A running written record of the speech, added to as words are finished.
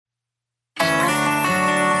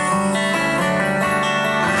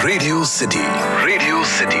Radio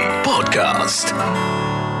city podcast.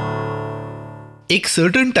 एक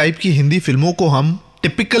certain type की हिंदी फिल्मों को हम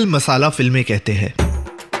टिपिकल मसाला फिल्में कहते हैं।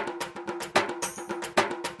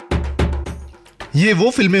 ये वो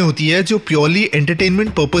फिल्में होती है जो प्योरली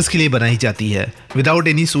एंटरटेनमेंट पर्पस के लिए बनाई जाती है, विदाउट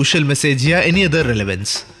एनी सोशल मैसेज या एनी अदर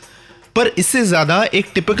रेलेवेंस। पर इससे ज्यादा एक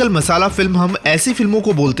टिपिकल मसाला फिल्म हम ऐसी फिल्मों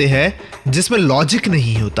को बोलते हैं जिसमें लॉजिक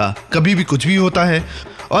नहीं होता, कभी भी कुछ भी होता है,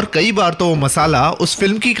 और कई बार तो वो मसाला उस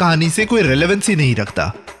फिल्म की कहानी से कोई रेलेवेंस ही नहीं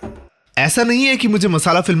रखता। ऐसा नहीं है कि मुझे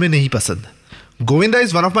मसाला फिल्में नहीं पसंद। Govinda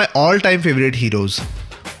is one of my all time favourite heroes,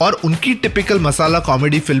 और उनकी टिपिकल मसाला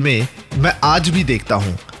कॉमेडी फिल्में मैं आज भी देखता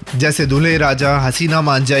हूँ, जैसे दूल्हे राजा, हसीना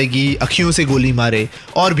मान जाएगी, अखियों से गोली मारे,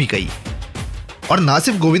 और भी कई। और ना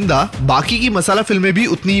सिर्फ गोविंदा, बाकी की मसाला फिल्में भी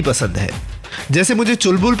उतनी ही पसंद है। जैसे मुझे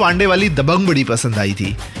चुलबुल पांडे वाली दबंग बड़ी पसंद आई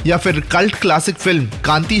थी, या फिर cult classic film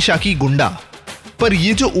Kanti Shah की गुंडा। पर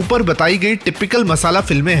ये जो ऊपर बताई गई टिपिकल मसाला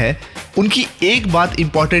फिल्में हैं, उनकी एक बात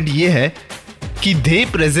इंपॉर्टेंट ये है कि they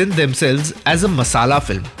present themselves as a masala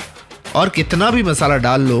film. और कितना भी मसाला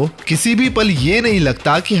डाल लो, किसी भी पल ये नहीं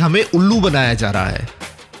लगता कि हमें उल्लू बनाया जा रहा है।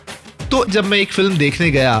 तो जब मैं एक फिल्म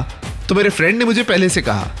देखने गया तो मेरे फ्रेंड ने मुझे पहले से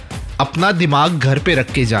कहा, अपना दिमाग घर पे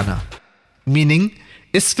रख के जाना। मीनिंग,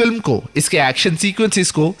 इस फिल्म को, इसके एक्शन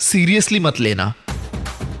सीक्वेंसेस को सीरियसली मत लेना।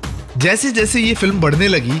 जैसे जैसे ये फिल्म बढ़ने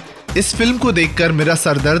लगी, इस फिल्म को देखकर मेरा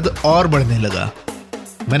सरदर्द और बढ़ने लगा।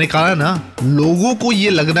 मैंने कहा ना, लोगों को ये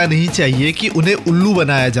लगना नहीं चाहिए कि उन्हें उल्लू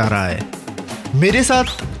बनाया जा रहा है। मेरे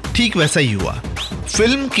साथ ठीक वैसा ही हुआ।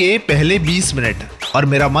 फिल्म के पहले 20 मिनट और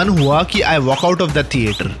मेरा मन हुआ कि I walk out of the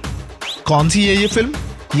theatre. कौन सी है ये फिल्म?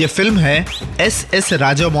 ये फिल्म है एस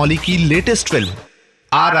राजामौली की latest film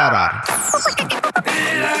RRR।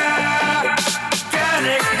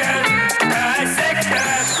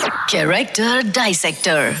 Character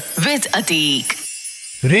dissector with Atiq.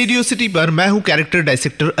 Radio city पर मैं हूं कैरेक्टर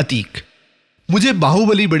डाइसेक्टर अतीक। मुझे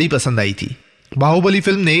बाहुबली बड़ी पसंद आई थी। बाहुबली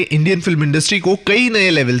फिल्म ने इंडियन फिल्म इंडस्ट्री को कई नए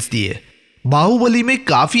लेवल्स दिए। बाहुबली में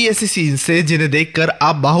काफी ऐसे सीन्स थे जिन्हें देखकर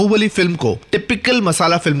आप बाहुबली फिल्म को टिपिकल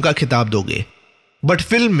मसाला फिल्म का खिताब दोगे। बट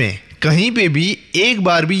फिल्म में कहीं पे भी एक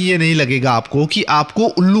बार भी ये नहीं लगेगा आपको कि आपको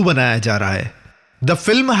उल्लू बनाया जा रहा है। The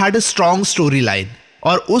film had a strong story line,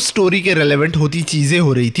 और उस स्टोरी के रेलेवेंट होती चीजें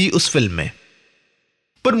हो रही थी उस फिल्म में।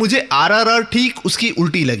 पर मुझे RRR ठीक उसकी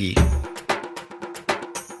उल्टी लगी।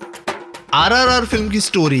 RRR फिल्म की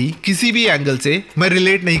स्टोरी किसी भी एंगल से मैं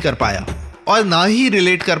रिलेट नहीं कर पाया, और ना ही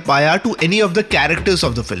रिलेट कर पाया to any of the characters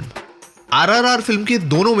of the film. RRR फिल्म के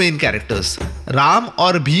दोनों मेन कैरेक्टर्स, राम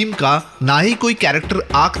और भीम का ना ही कोई कैरेक्टर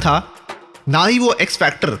आर्क था, ना ही वो एक्स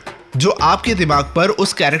फैक्टर जो आपके दिमाग पर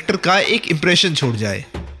उस कैरेक्टर का एक इंप्रेशन छोड़ जाए।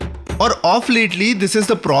 और of lately this is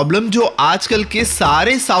the problem जो आजकल के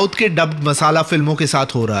सारे साउथ के डब्ड मसाला फिल्मों के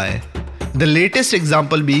साथ हो रहा है। The latest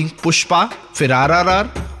example being Pushpa, फिर RRR,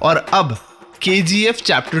 और अब KGF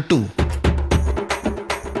चैप्टर 2।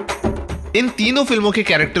 इन तीनों फिल्मों के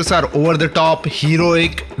characters are over the top,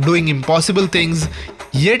 heroic, doing impossible things,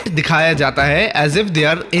 yet दिखाया जाता है as if they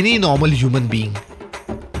are any normal human being.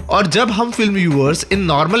 और जब हम फिल्म व्यूअर्स इन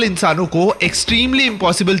नॉर्मल इंसानों को एक्सट्रीमली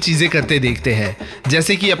इम्पॉसिबल चीजें करते देखते हैं,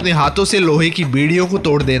 जैसे कि अपने हाथों से लोहे की बेड़ियों को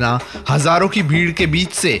तोड़ देना, हजारों की भीड़ के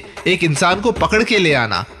बीच से एक इंसान को पकड़ के ले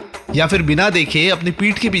आना, या फिर बिना देखे अपनी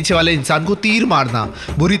पीठ के पीछे वाले इंसान को तीर मारना,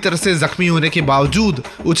 बुरी तरह से जख्मी होने के बावजूद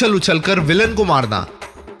उछल उछल कर विलन को मारना,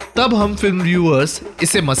 तब हम फिल्म व्यूअर्स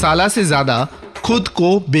इसे मसाला से ज्यादा खुद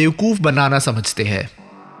को बेवकूफ बनाना समझते हैं।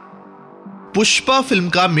 पुष्पा फिल्म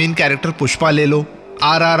का मेन कैरेक्टर पुष्पा ले लो,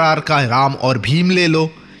 RRR का राम और भीम ले लो,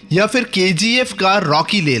 या फिर KGF का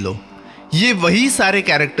रॉकी ले लो। ये वही सारे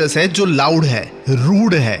कैरेक्टर्स हैं जो लाउड है,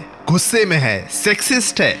 रूड है, गुस्से में है,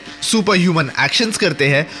 सेक्सिस्ट है, सुपर ह्यूमन एक्शंस करते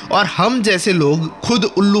हैं, और हम जैसे लोग खुद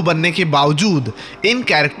उल्लू बनने के बावजूद इन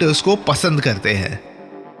कैरेक्टर्स को पसंद करते हैं।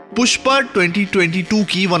 पुष्पा 2022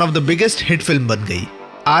 की one of the biggest hit film बन गई।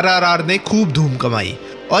 RRR ने खूब धूम कमाई,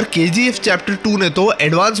 और KGF चैप्टर 2 ने तो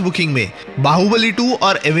एडवांस बुकिंग में बाहुबली 2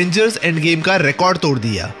 और एवेंजर्स एंड गेम का रिकॉर्ड तोड़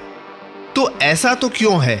दिया। तो ऐसा तो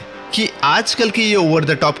क्यों है कि आजकल के ये ओवर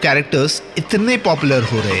द टॉप कैरेक्टर्स इतने पॉपुलर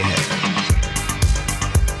हो रहे हैं?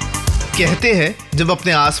 कहते हैं जब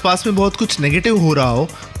अपने आसपास में बहुत कुछ नेगेटिव हो रहा हो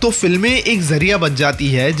तो फिल्में एक जरिया बन जाती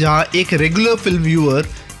है जहां एक रेगुलर फिल्म व्यूअर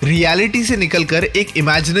रियलिटी से निकलकर एक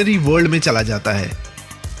इमेजिनरी वर्ल्ड में चला जाता है।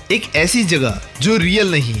 एक ऐसी जगह जो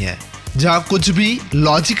रियल नहीं है, जहां कुछ भी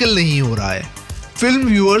लॉजिकल नहीं हो रहा है। फिल्म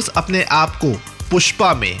व्यूअर्स अपने आप को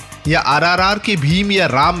पुष्पा में, या RRR के भीम या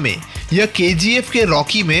राम में, या KGF के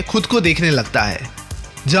रॉकी में खुद को देखने लगता है,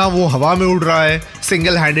 जहां वो हवा में उड़ रहा है,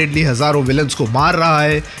 सिंगल हैंडेडली हजारों विलन्स को मार रहा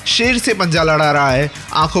है, शेर से पंजा लड़ा रहा है,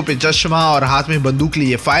 आंखों पे चश्मा और हाथ में बंदूक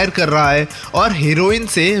लिए फायर कर रहा है, और हीरोइन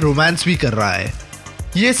से रोमांस भी कर रहा है।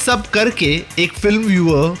 ये सब करके एक फिल्म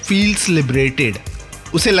व्यूअर फील्स लिबरेटेड।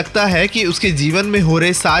 उसे लगता है कि उसके जीवन में हो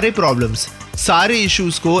रहे सारे प्रॉब्लम्स, सारे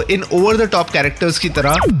इश्यूज को इन ओवर द टॉप कैरेक्टर्स की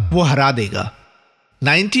तरह वो हरा देगा।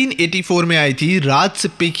 1984 में आई थी राज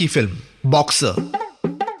सिप्पी की फिल्म बॉक्सर,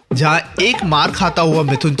 जहां एक मार खाता हुआ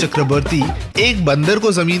मिथुन चक्रवर्ती एक बंदर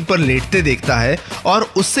को जमीन पर लेटते देखता है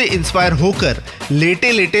और उससे इंस्पायर होकर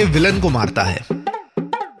लेटे लेटे विलन को मारता है।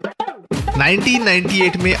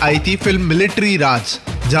 1998 में आई थी फिल्म मिलिट्री राज,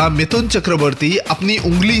 जहां मिथुन चक्रवर्ती अपनी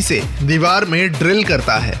उंगली से दीवार में ड्रिल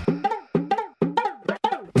करता है।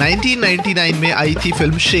 1999 में आई थी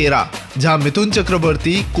फिल्म शेरा, जहां मिथुन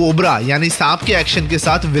चक्रवर्ती कोबरा यानी सांप के एक्शन के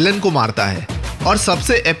साथ विलन को मारता है। और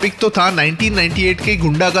सबसे एपिक तो था 1998 के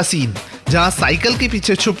गुंडा का सीन, जहां साइकिल के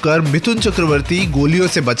पीछे छुपकर मिथुन चक्रवर्ती गोलियों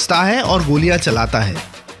से बचता है और गोलियां चलाता है।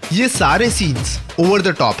 ये सारे सीन्स ओवर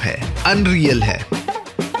द टॉप है, अनरियल है,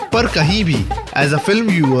 पर कहीं भी एज अ फिल्म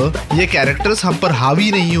व्यूअर ये कैरेक्टर्स हम पर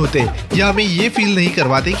हावी नहीं होते या हमें ये फील नहीं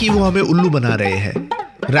करवाते कि वो हमें उल्लू बना रहे हैं।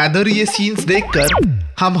 रादर ये सीन्स देखकर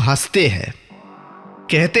हम हंसते हैं।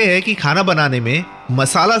 कहते हैं कि खाना बनाने में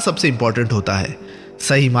मसाला सबसे इंपॉर्टेंट होता है।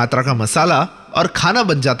 सही मात्रा का मसाला और खाना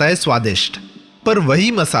बन जाता है स्वादिष्ट। पर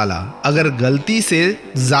वही मसाला अगर गलती से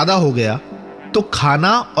ज्यादा हो गया तो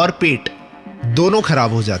खाना और पेट दोनों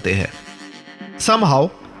खराब हो जाते हैं। समहाउ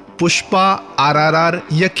पुष्पा, RRR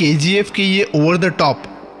या KGF के ये over the top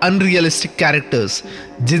unrealistic characters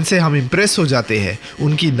जिनसे हम इंप्रेस हो जाते हैं,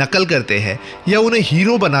 उनकी नकल करते हैं या उन्हें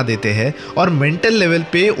हीरो बना देते हैं और मेंटल लेवल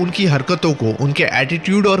पे उनकी हरकतों को, उनके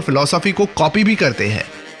एटीट्यूड और फिलॉसफी को कॉपी भी करते हैं।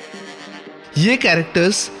 ये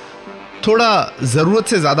कैरेक्टर्स थोड़ा ज़रूरत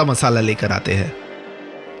से ज़्यादा मसाला लेकर आते हैं।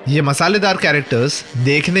 ये मसालेदार कैरेक्टर्स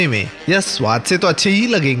देखने में या स्वाद से तो अच्छे ही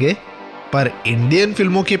लगेंगे, पर इंडियन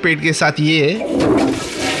फिल्मों के पेट के साथ ये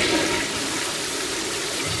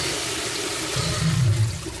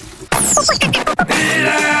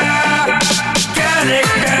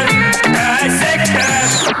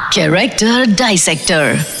कैरेक्टर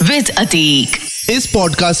डाइसेक्टर विद अतीक। इस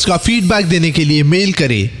पॉडकास्ट का फीडबैक देने के लिए मेल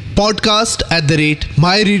करें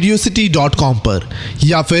podcast@myradiocity.com पर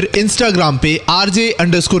या फिर इंस्टाग्राम पे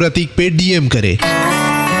RJ_अतीक पे DM करें।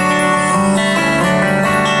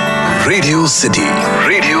 Radio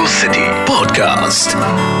city podcast.